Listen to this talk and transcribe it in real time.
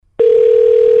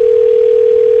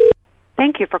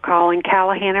Thank you for calling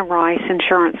Callahan and Rice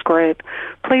Insurance Group.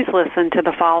 Please listen to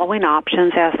the following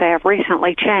options as they have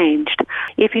recently changed.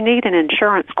 If you need an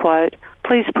insurance quote,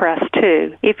 please press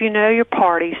 2. If you know your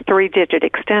party's 3-digit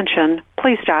extension,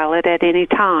 please dial it at any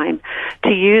time.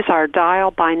 To use our dial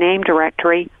by name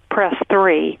directory, press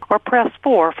 3, or press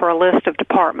 4 for a list of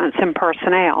departments and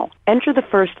personnel. Enter the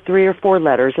first 3 or 4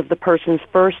 letters of the person's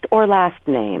first or last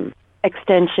name.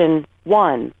 Extension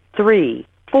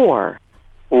 134.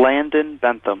 Landon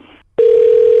Bentham.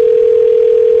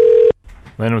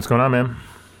 Landon, what's going on, man?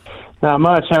 Not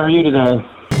much. How are you today?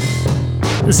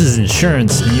 This is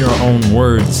insurance in your own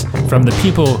words from the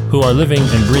people who are living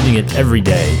and breathing it every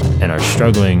day and are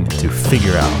struggling to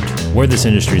figure out where this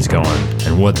industry is going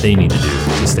and what they need to do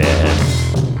to stay ahead.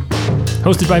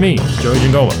 Hosted by me, Joey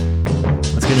Giangola.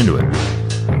 Let's get into it.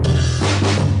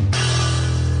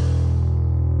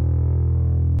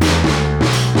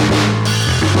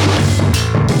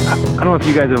 I don't know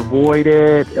if you guys avoid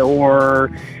it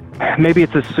or maybe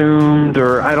it's assumed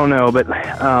or I don't know, but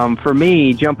for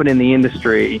me, jumping in the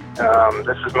industry,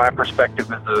 this is my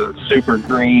perspective as a super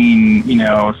green,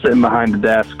 sitting behind the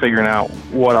desk figuring out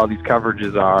what all these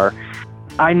coverages are.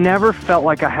 I never felt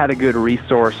like I had a good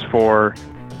resource for...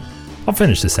 I'll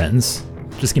finish the sentence.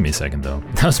 Just give me a second, though.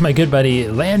 That was my good buddy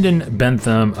Landon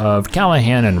Bentham of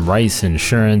Callahan and Rice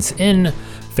Insurance in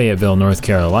Fayetteville, North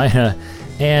Carolina.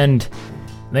 And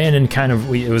Landon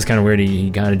it was kind of weird. He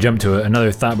kind of jumped to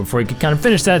another thought before he could kind of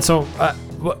finish that. So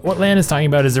what Landon's talking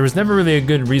about is there was never really a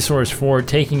good resource for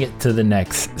taking it to the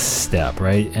next step,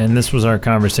 right? And this was our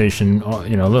conversation,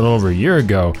 a little over a year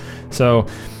ago. So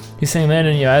he's saying,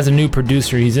 Landon, as a new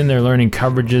producer, he's in there learning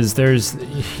coverages.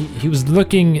 He was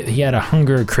looking, he had a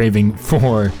hunger, craving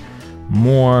for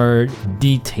more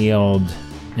detailed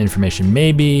information.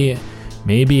 Maybe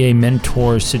a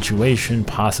mentor situation,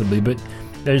 possibly, but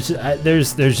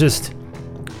there's just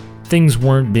things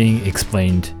weren't being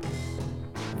explained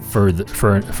for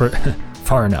far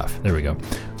enough. There we go.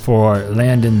 For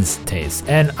Landon's taste.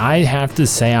 And I have to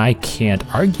say I can't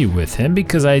argue with him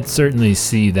because I certainly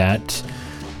see that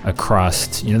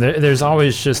across, there's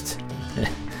always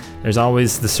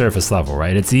the surface level,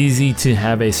 right? It's easy to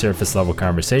have a surface level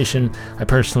conversation. I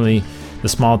personally, the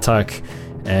small talk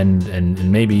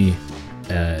and maybe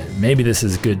this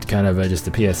is good kind of just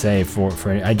a PSA for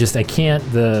I can't,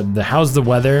 the how's the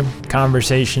weather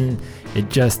conversation, it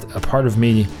just, a part of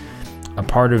me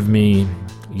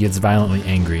gets violently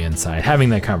angry inside having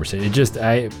that conversation. It just,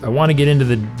 I want to get into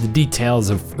the details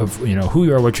of who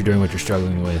you are, what you're doing, what you're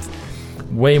struggling with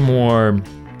way more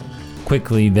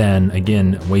quickly than,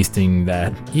 again, wasting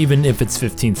that, even if it's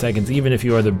 15 seconds, even if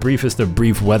you are the briefest of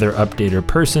brief weather updater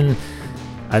person,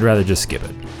 I'd rather just skip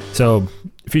it. So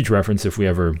future reference, if we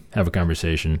ever have a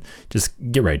conversation, just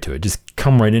get right to it. Just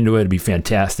come right into it. It'd be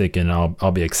fantastic, and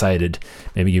I'll be excited.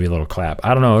 Maybe give you a little clap.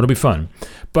 I don't know. It'll be fun.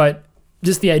 But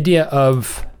just the idea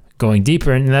of going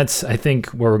deeper, and that's, I think,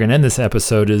 where we're going to end this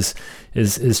episode is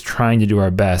trying to do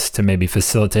our best to maybe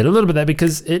facilitate a little bit of that,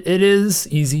 because it is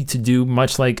easy to do,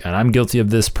 much like, and I'm guilty of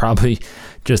this probably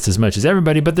just as much as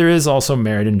everybody, but there is also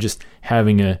merit in just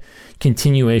having a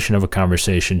continuation of a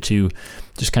conversation to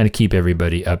just kind of keep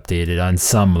everybody updated on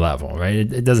some level, right?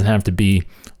 It doesn't have to be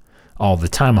all the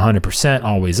time, 100%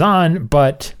 always on,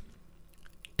 but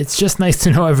it's just nice to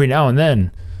know every now and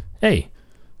then, hey,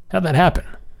 how'd that happen?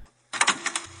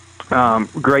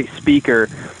 Great speaker,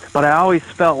 but I always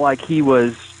felt like he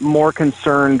was more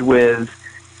concerned with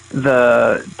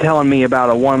the telling me about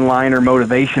a one-liner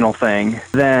motivational thing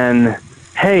than,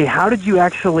 hey, how did you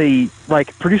actually,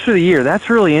 producer of the year, that's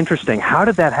really interesting. How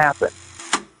did that happen?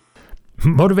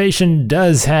 Motivation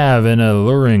does have an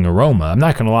alluring aroma. I'm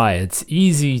not going to lie. It's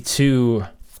easy to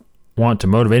want to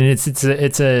motivate, and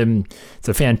it's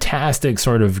a fantastic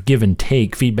sort of give and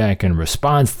take, feedback and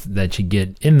response that you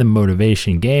get in the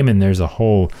motivation game. And there's a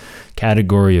whole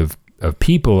category of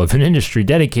people, of an industry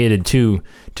dedicated to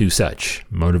such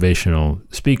motivational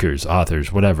speakers,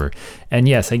 authors, whatever. And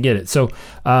yes, I get it. So,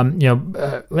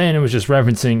 Landon was just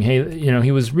referencing, hey,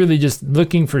 he was really just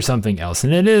looking for something else.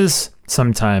 And it is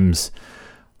sometimes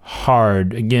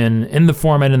hard, again, in the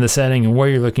format and the setting and where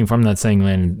you're looking from. I'm not saying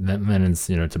Landon's,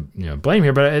 to blame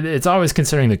here, but it's always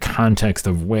considering the context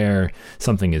of where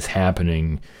something is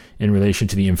happening in relation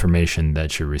to the information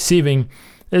that you're receiving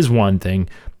is one thing.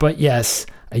 But yes,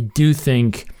 I do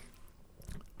think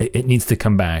it needs to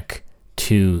come back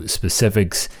to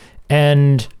specifics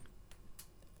and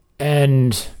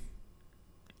one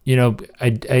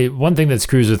thing that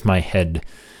screws with my head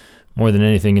more than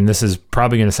anything, and this is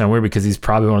probably going to sound weird because he's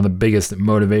probably one of the biggest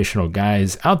motivational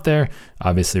guys out there,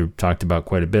 obviously we've talked about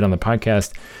quite a bit on the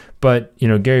podcast, But,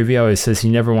 Gary Vee always says he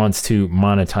never wants to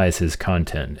monetize his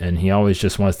content, and he always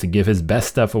just wants to give his best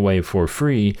stuff away for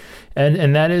free.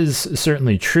 And that is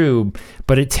certainly true,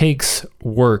 but it takes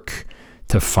work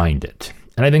to find it.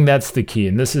 And I think that's the key.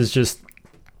 And this is just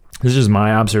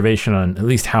my observation on at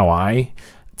least how I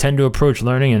tend to approach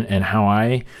learning and how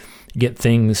I get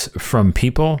things from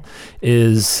people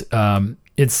is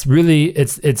it's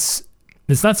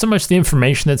not so much the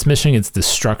information that's missing, it's the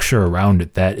structure around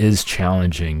it that is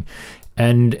challenging.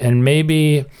 And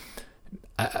maybe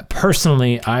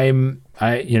personally, I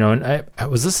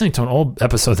was listening to an old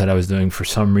episode that I was doing for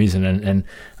some reason, and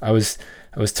I was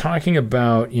talking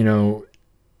about,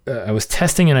 I was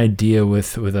testing an idea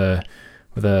with an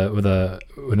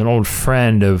old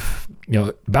friend of,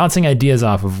 bouncing ideas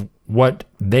off of what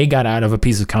they got out of a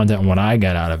piece of content and what I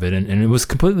got out of it. And it was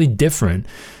completely different.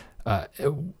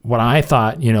 What I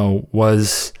thought,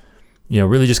 was,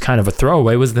 really just kind of a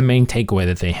throwaway was the main takeaway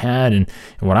that they had. And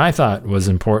what I thought was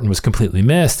important was completely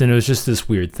missed. And it was just this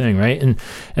weird thing. Right.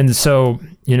 And so,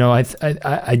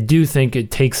 I do think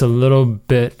it takes a little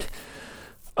bit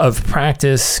of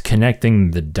practice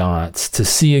connecting the dots to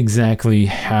see exactly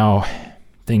how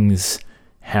things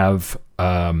have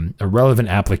a relevant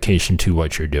application to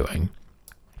what you're doing.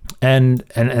 And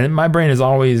my brain is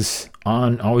always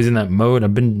in that mode.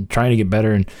 I've been trying to get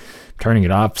better and turning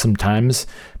it off sometimes,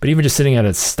 but even just sitting at a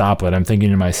stoplight, I'm thinking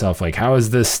to myself, like, how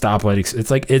is this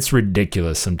stoplight? It's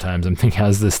ridiculous. Sometimes I'm thinking,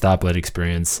 how's this stoplight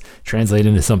experience translate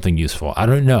into something useful? I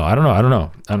don't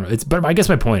know. But I guess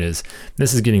my point is,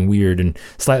 this is getting weird and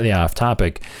slightly off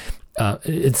topic.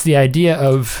 It's the idea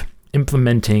of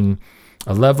implementing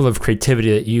a level of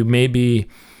creativity that you maybe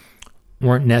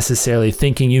weren't necessarily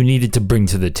thinking you needed to bring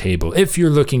to the table. If you're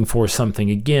looking for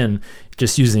something, again,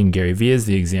 just using Gary Vee as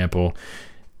the example,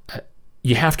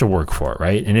 you have to work for it,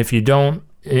 right? And if you're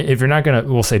not going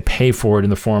to, we'll say, pay for it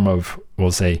in the form of,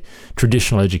 we'll say,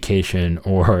 traditional education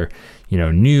or,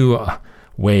 new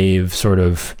wave sort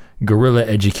of guerrilla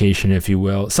education, if you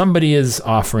will, somebody is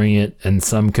offering it in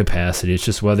some capacity. It's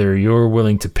just whether you're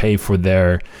willing to pay for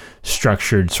their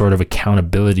structured sort of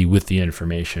accountability with the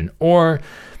information. Or,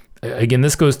 again,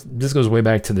 this goes way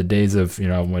back to the days of,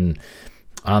 when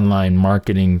online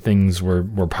marketing things were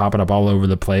popping up all over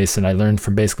the place, and I learned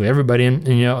from basically everybody, and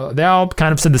they all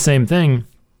kind of said the same thing.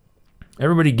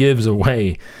 Everybody gives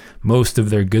away most of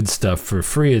their good stuff for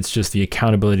free. It's just the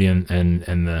accountability and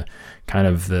the kind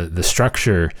of the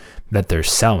structure that they're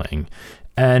selling.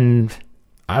 And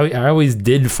I always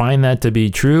did find that to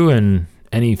be true in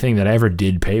anything that I ever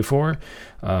did pay for,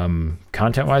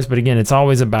 content wise. But again, it's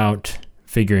always about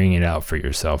figuring it out for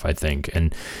yourself, I think,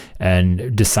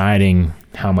 and deciding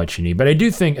how much you need. But I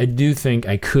do think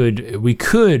we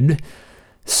could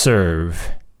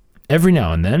serve every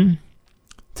now and then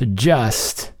to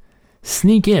just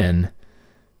sneak in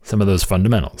some of those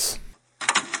fundamentals.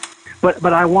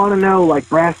 But I want to know, like,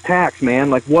 brass tacks,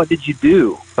 man. Like, what did you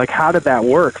do? Like, how did that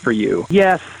work for you?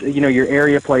 Yes, your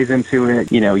area plays into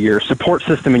it. Your support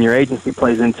system and your agency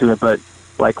plays into it. But,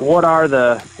 like,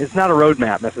 it's not a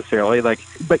roadmap necessarily. Like,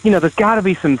 but, there's got to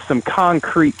be some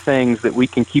concrete things that we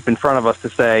can keep in front of us to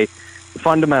say,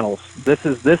 fundamentals. This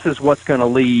is what's going to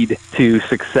lead to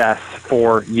success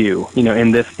for you,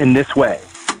 in this way.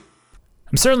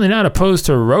 I'm certainly not opposed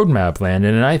to a roadmap,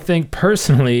 Landon, and I think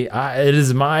personally it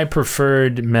is my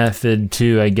preferred method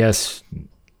to, I guess,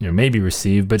 maybe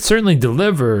receive, but certainly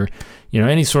deliver,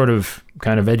 any sort of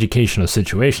kind of educational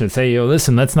situation. Say,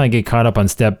 listen, let's not get caught up on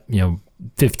step,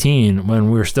 15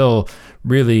 when we're still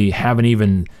really haven't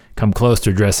even come close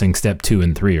to addressing step 2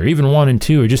 and 3, or even 1 and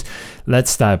 2, or just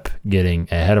let's stop getting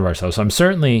ahead of ourselves. So I'm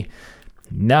certainly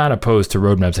not opposed to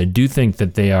roadmaps. I do think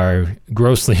that they are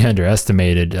grossly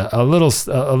underestimated. A little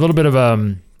bit of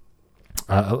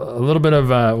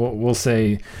we'll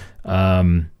say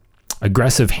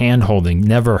aggressive hand-holding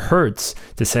never hurts.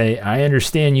 To say, I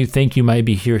understand you think you might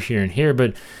be here, and here,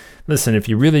 but listen, if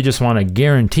you really just want to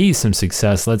guarantee some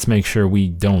success, let's make sure we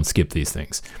don't skip these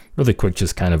things. Really quick,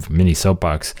 just kind of mini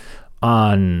soapbox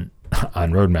on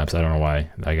roadmaps. I don't know why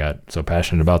I got so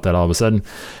passionate about that all of a sudden,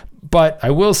 but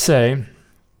I will say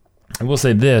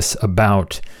this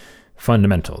about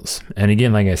fundamentals. And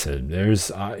again, like I said,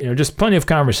 there's just plenty of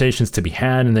conversations to be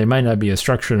had, and they might not be as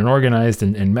structured and organized,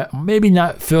 and maybe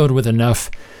not filled with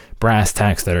enough brass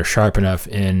tacks that are sharp enough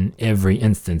in every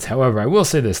instance. However, I will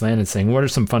say this, Landon's saying, what are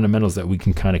some fundamentals that we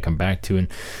can kind of come back to?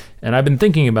 And I've been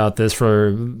thinking about this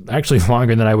for actually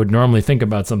longer than I would normally think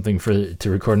about something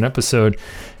to record an episode.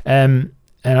 And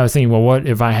I was thinking, well, what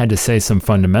if I had to say some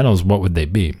fundamentals, what would they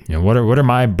be? What are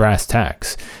my brass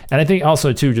tacks? And I think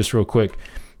also too, just real quick,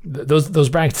 those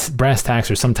brass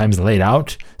tacks are sometimes laid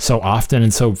out so often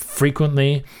and so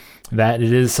frequently that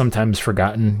it is sometimes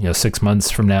forgotten, 6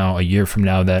 months from now, a year from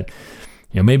now, that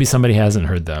maybe somebody hasn't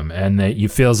heard them, and that you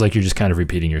feels like you're just kind of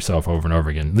repeating yourself over and over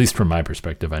again, at least from my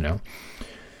perspective, I know.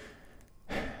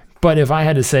 But if I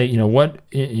had to say, what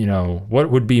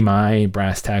would be my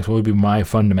brass tacks, what would be my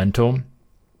fundamental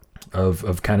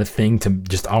of kind of thing to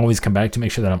just always come back to,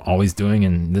 make sure that I'm always doing,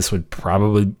 and this would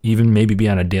probably even maybe be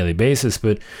on a daily basis,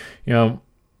 but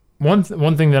one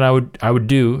thing that I would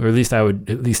do, or at least I would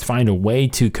at least find a way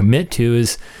to commit to,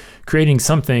 is creating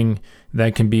something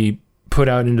that can be put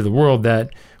out into the world that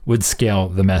would scale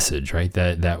the message, right?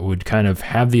 That would kind of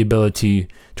have the ability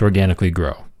to organically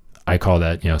grow. I call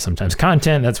that, sometimes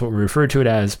content. That's what we refer to it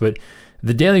as. But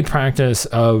the daily practice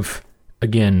of,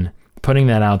 again, putting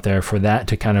that out there for that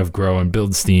to kind of grow and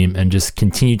build steam and just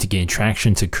continue to gain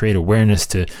traction, to create awareness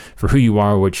for who you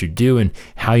are, what you do, and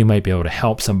how you might be able to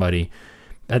help somebody.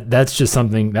 That's just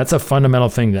something, that's a fundamental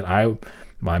thing that I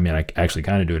actually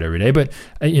kind of do it every day, but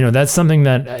that's something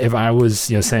that if I was,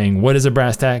 saying, what is a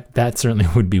brass tack? That certainly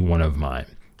would be one of mine.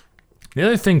 The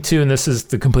other thing too, and this is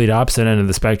the complete opposite end of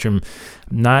the spectrum,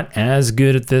 not as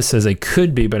good at this as I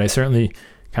could be, but I certainly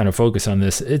kind of focus on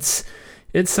this. It's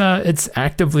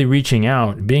actively reaching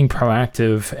out, being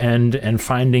proactive, and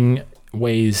finding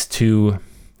ways to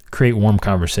create warm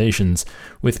conversations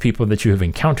with people that you have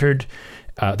encountered,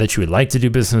 that you would like to do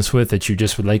business with, that you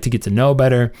just would like to get to know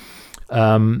better.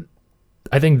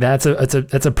 I think that's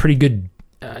a pretty good.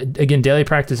 Again, daily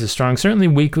practice is strong. Certainly,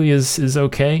 weekly is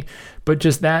okay, but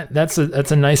just that's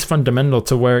a nice fundamental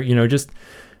to where just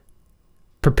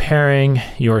preparing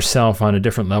yourself on a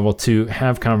different level to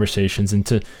have conversations and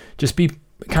to just be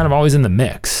kind of always in the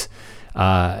mix.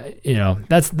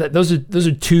 Those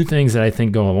are two things that I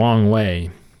think go a long way,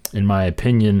 in my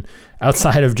opinion,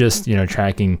 outside of just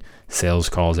tracking sales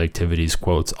calls, activities,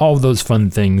 quotes. All of those fun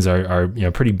things are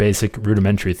pretty basic,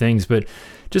 rudimentary things, but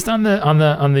just on the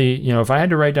if I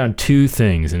had to write down two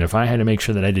things, and if I had to make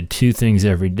sure that I did two things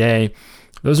every day,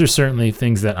 those are certainly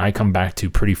things that I come back to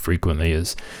pretty frequently,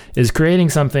 is creating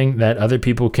something that other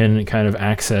people can kind of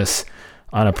access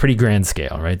on a pretty grand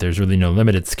scale, right? There's really no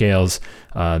limited scales,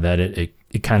 that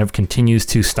it kind of continues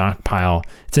to stockpile.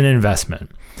 It's an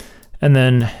investment. And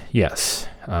then, yes,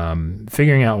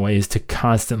 figuring out ways to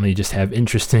constantly just have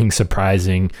interesting,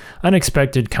 surprising,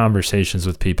 unexpected conversations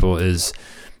with people is,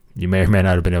 you may or may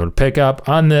not have been able to pick up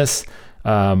on this,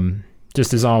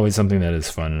 just is always something that is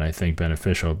fun and I think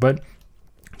beneficial. But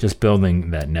just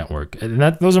building that network, and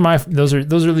those are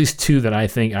at least two that I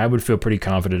think I would feel pretty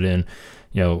confident in,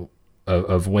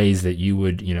 of ways that you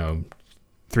would,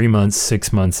 3 months,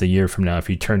 6 months, a year from now, if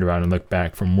you turned around and looked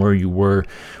back from where you were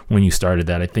when you started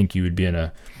that, I think you would be in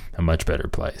a much better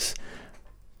place.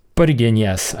 But again,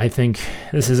 yes, I think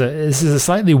this is a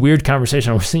slightly weird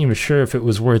conversation. I wasn't even sure if it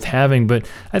was worth having, but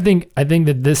I think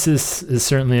that this is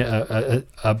certainly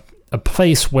a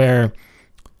place where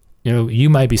you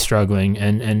might be struggling,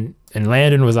 and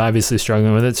Landon was obviously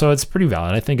struggling with it, so it's pretty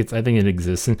valid. I think it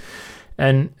exists,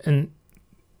 and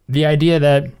the idea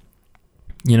that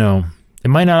it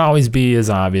might not always be as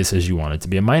obvious as you want it to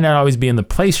be. It might not always be in the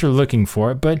place you're looking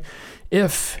for it, but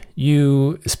if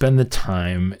you spend the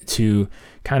time to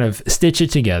kind of stitch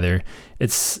it together,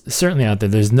 it's certainly out there.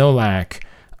 There's no lack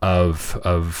of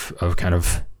kind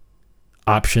of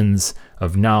options,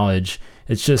 of knowledge.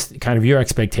 It's just kind of your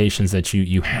expectations that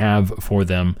you have for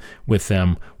them, with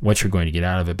them, what you're going to get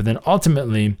out of it. But then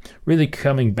ultimately really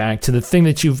coming back to the thing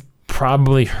that you've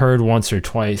probably heard once or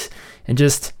twice and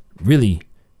just really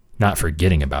not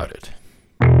forgetting about it.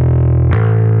 I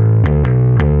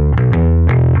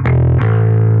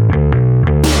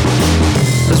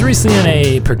was recently in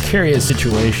a precarious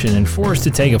situation and forced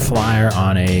to take a flyer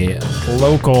on a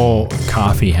local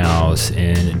coffee house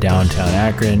in downtown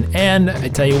Akron, and I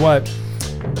tell you what,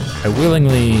 I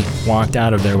willingly walked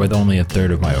out of there with only a third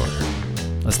of my order.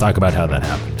 Let's talk about how that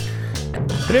happened.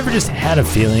 Have you ever just had a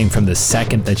feeling from the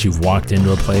second that you've walked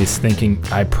into a place thinking,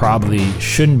 I probably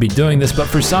shouldn't be doing this, but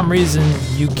for some reason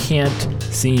you can't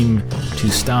seem to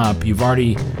stop? You've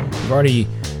already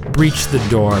breached the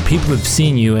door. People have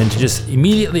seen you, and to just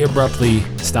immediately abruptly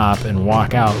stop and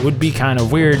walk out would be kind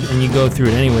of weird, and you go through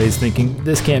it anyways thinking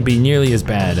this can't be nearly as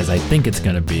bad as I think it's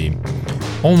going to be,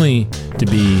 only to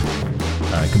be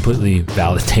completely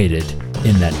validated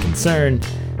in that concern.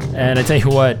 And I tell you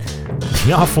what,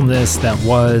 the awfulness that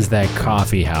was that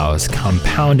coffee house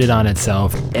compounded on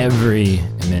itself every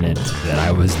minute that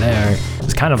I was there. It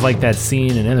was kind of like that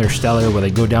scene in Interstellar where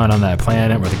they go down on that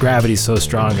planet where the gravity's so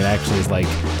strong it actually is like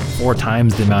 4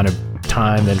 times the amount of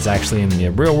time that is actually in the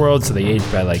real world, so they age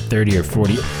by like 30 or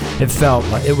 40. It felt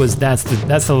like that's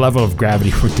the level of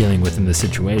gravity we're dealing with in this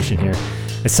situation here.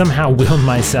 I somehow willed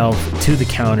myself to the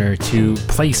counter to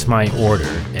place my order,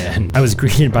 and I was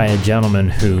greeted by a gentleman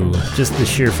who, just the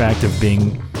sheer fact of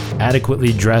being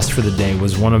adequately dressed for the day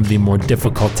was one of the more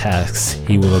difficult tasks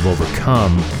he will have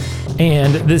overcome.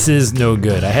 And this is no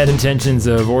good. I had intentions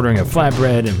of ordering a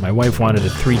flatbread, and my wife wanted a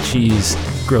 3-cheese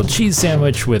grilled cheese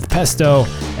sandwich with pesto,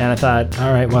 and I thought,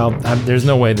 all right, well, there's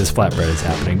no way this flatbread is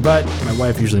happening. But my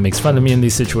wife usually makes fun of me in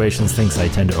these situations, thinks I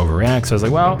tend to overreact, so I was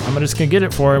like, well, I'm just going to get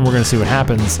it for her, and we're going to see what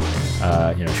happens.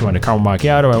 She wanted a caramel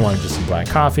macchiato, I wanted just some black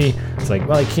coffee. It's like,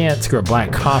 well, I can't screw up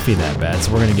black coffee that bad,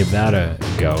 so we're going to give that a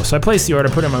go. So I placed the order,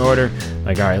 put in my order,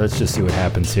 like, all right, let's just see what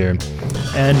happens here.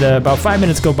 And about 5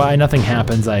 minutes go by, nothing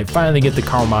happens. I finally get the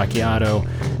caramel macchiato.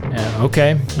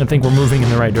 Okay, I think we're moving in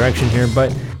the right direction here,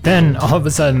 but then all of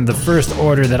a sudden the first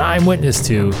order that I'm witness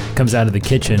to comes out of the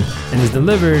kitchen and is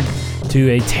delivered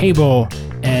to a table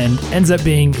and ends up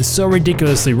being so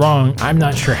ridiculously wrong. I'm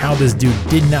not sure how this dude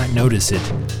did not notice it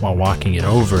while walking it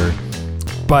over,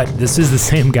 but this is the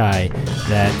same guy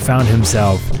that found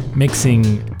himself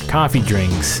mixing coffee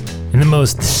drinks in the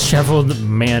most disheveled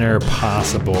manner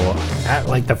possible at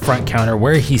like the front counter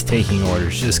where he's taking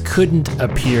orders. Just couldn't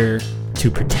appear to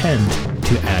pretend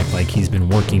to act like he's been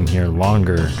working here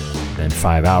longer than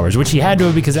 5 hours, which he had to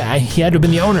have, because he had to have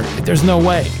been the owner. There's no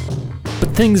way.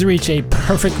 But things reach a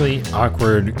perfectly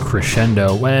awkward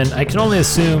crescendo when I can only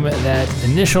assume that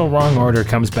initial wrong order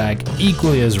comes back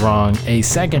equally as wrong a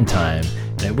second time,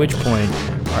 and at which point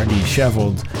our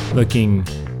disheveled looking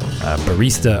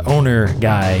barista owner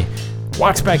guy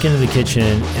walks back into the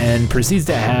kitchen and proceeds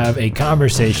to have a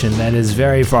conversation that is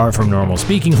very far from normal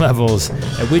speaking levels,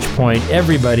 at which point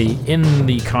everybody in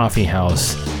the coffee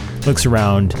house looks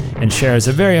around and shares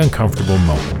a very uncomfortable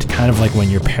moment, kind of like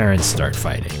when your parents start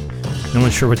fighting. No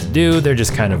one's sure what to do, they're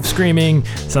just kind of screaming,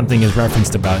 something is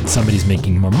referenced about somebody's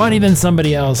making more money than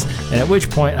somebody else, and at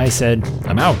which point I said,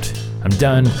 I'm out. I'm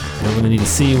done. I don't really need to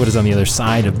see what is on the other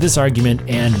side of this argument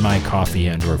and my coffee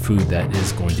and or food that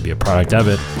is going to be a product of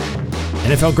it.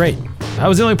 And it felt great. I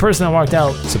was the only person that walked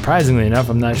out, surprisingly enough.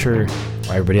 I'm not sure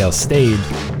why everybody else stayed.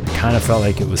 It kind of felt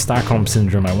like it was Stockholm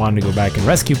Syndrome. I wanted to go back and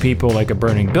rescue people like a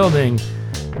burning building,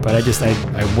 but I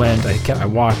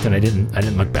walked and I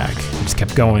didn't look back. I just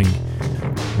kept going.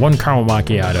 1 caramel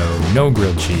macchiato, no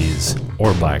grilled cheese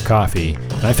or black coffee,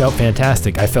 and I felt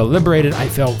fantastic. I felt liberated, I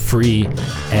felt free,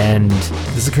 and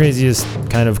this is the craziest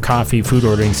kind of coffee food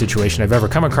ordering situation I've ever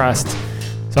come across.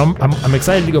 So I'm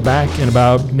excited to go back in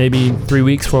about maybe 3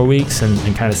 weeks, 4 weeks, and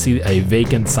kind of see a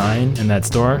vacant sign in that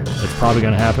store. That's probably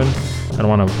going to happen. I'm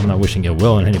not wishing ill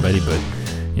will on anybody, but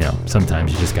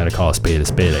sometimes you just got to call a spade,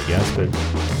 I guess. But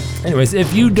anyways,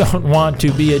 if you don't want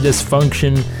to be a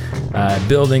dysfunction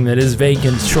building that is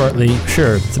vacant shortly,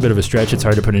 sure, it's a bit of a stretch. It's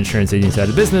hard to put insurance agents out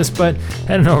of business, but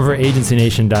head on over to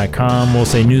agencynation.com. We'll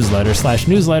say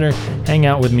newsletter/newsletter. Hang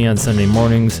out with me on Sunday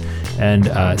mornings and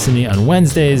Cindy on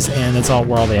Wednesdays, and that's all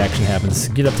where all the action happens.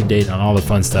 Get up to date on all the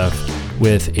fun stuff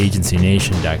with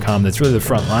agencynation.com. That's really the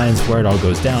front lines where it all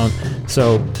goes down.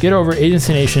 So get over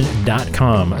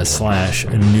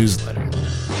agencynation.com/newsletter.